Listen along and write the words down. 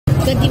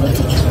गद्दी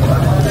बची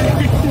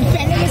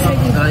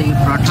ये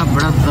पराठा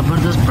बड़ा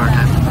जबरदस्त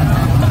पराठा है,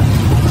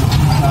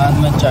 साथ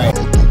में चाय।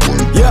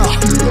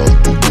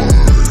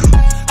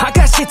 I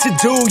got shit to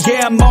do,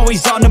 yeah, I'm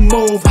always on the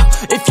move.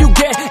 If you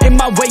get in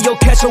my way,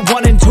 you'll catch a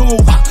 1 and 2.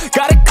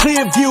 Got a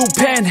clear view,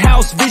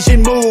 penthouse vision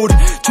mood.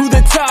 To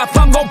the top,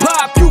 I'm gon'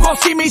 pop, you gon'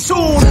 see me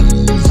soon.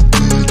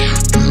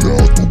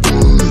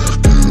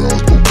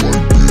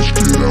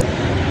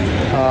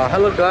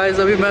 Hello guys,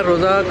 अभी मैं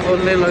रोज़ा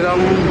खोलने लगा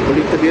हूँ।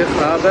 थोड़ी तबीयत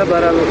ख़राब है,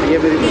 बहरहाल ये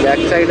मेरी बैक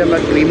साइड है।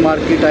 मैं क्रीम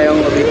मार्केट आया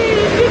हूँ अभी,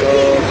 तो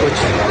कुछ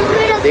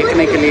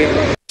देखने के लिए।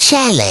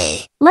 चले,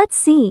 लेट्स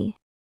सी।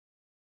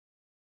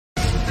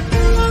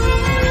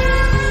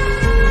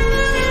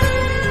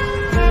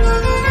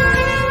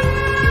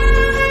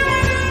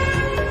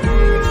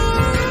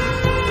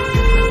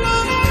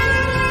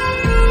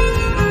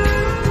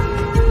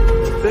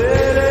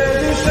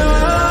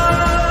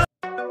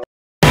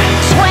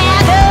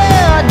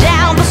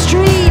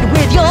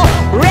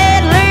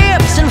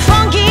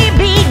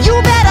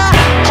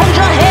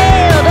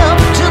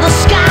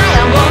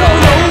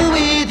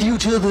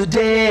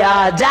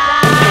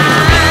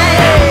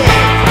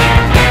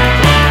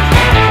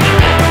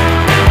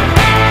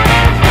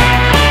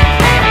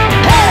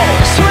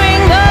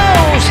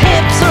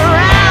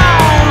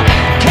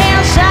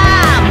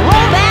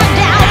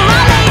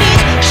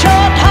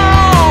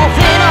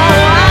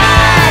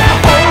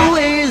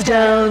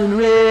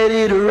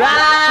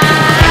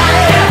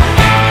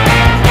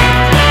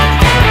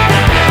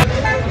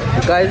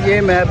 गाइस, ये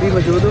मैं अभी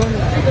मौजूद हूँ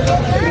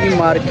क्रीम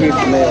मार्केट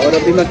में, और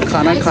अभी मैं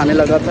खाना खाने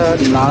लगा था।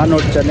 नान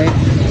और चने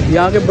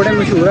यहाँ के बड़े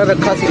मशहूर है,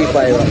 रखा सिर्फ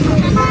आएगा,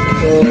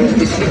 तो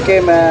इसलिए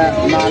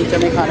मैं नान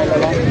चने खाने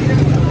लगा हूँ।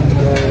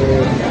 तो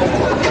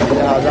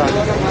लिहाजा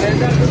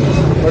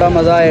बड़ा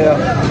मज़ा आएगा।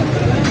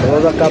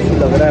 रोज़ा काफ़ी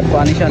लग रहा है,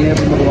 पानी शानी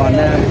अभी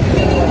मंगवाना है।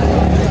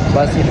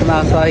 बस इतना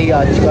सा ही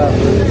आज का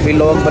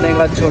व्लॉग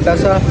बनेगा, छोटा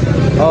सा।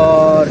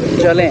 और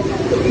चलें,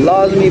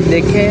 लाजमी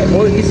देखें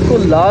और इसको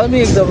लाजमी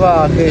एक दफ़ा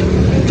आके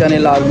चने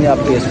लाजमी आप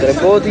टेस्ट करें।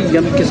 बहुत ही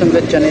यम किस्म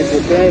के चने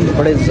देते हैं,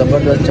 बड़े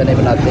ज़बरदस्त चने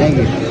बनाते हैं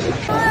ये।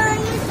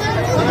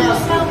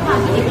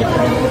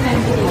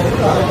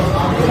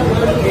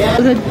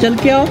 चल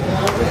के आओ,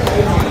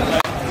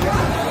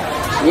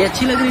 ये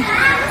अच्छी लग रही।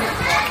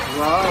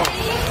 वाह,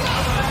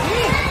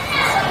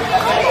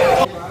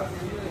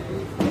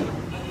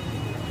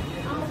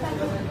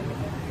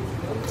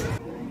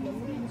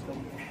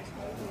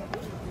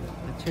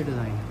 अच्छे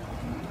डिज़ाइन,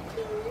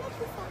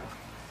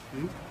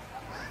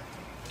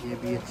 ये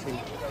भी अच्छे।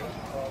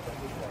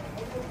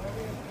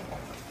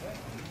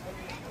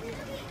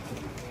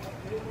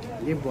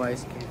 ये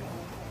बॉयज़ के,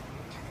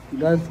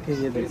 गर्ल्स के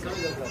ये देखो।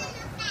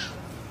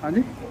 हाँ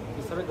जी,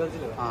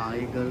 हाँ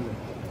ये गर्ल्स है।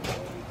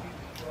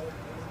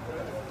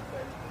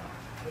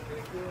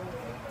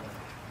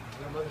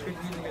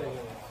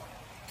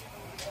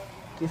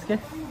 किसके?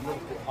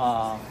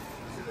 हाँ,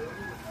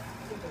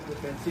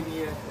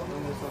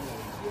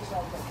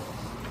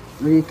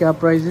 ये क्या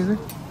प्राइसेस है?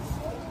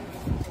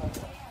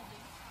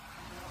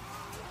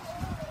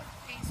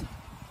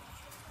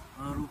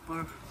 और ऊपर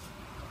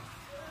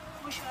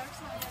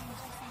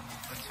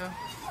अच्छा।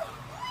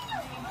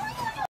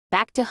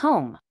 Back to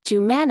home,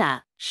 to Manna,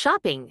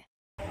 shopping.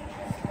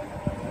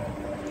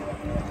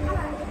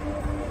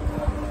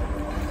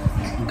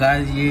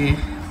 Guys, ये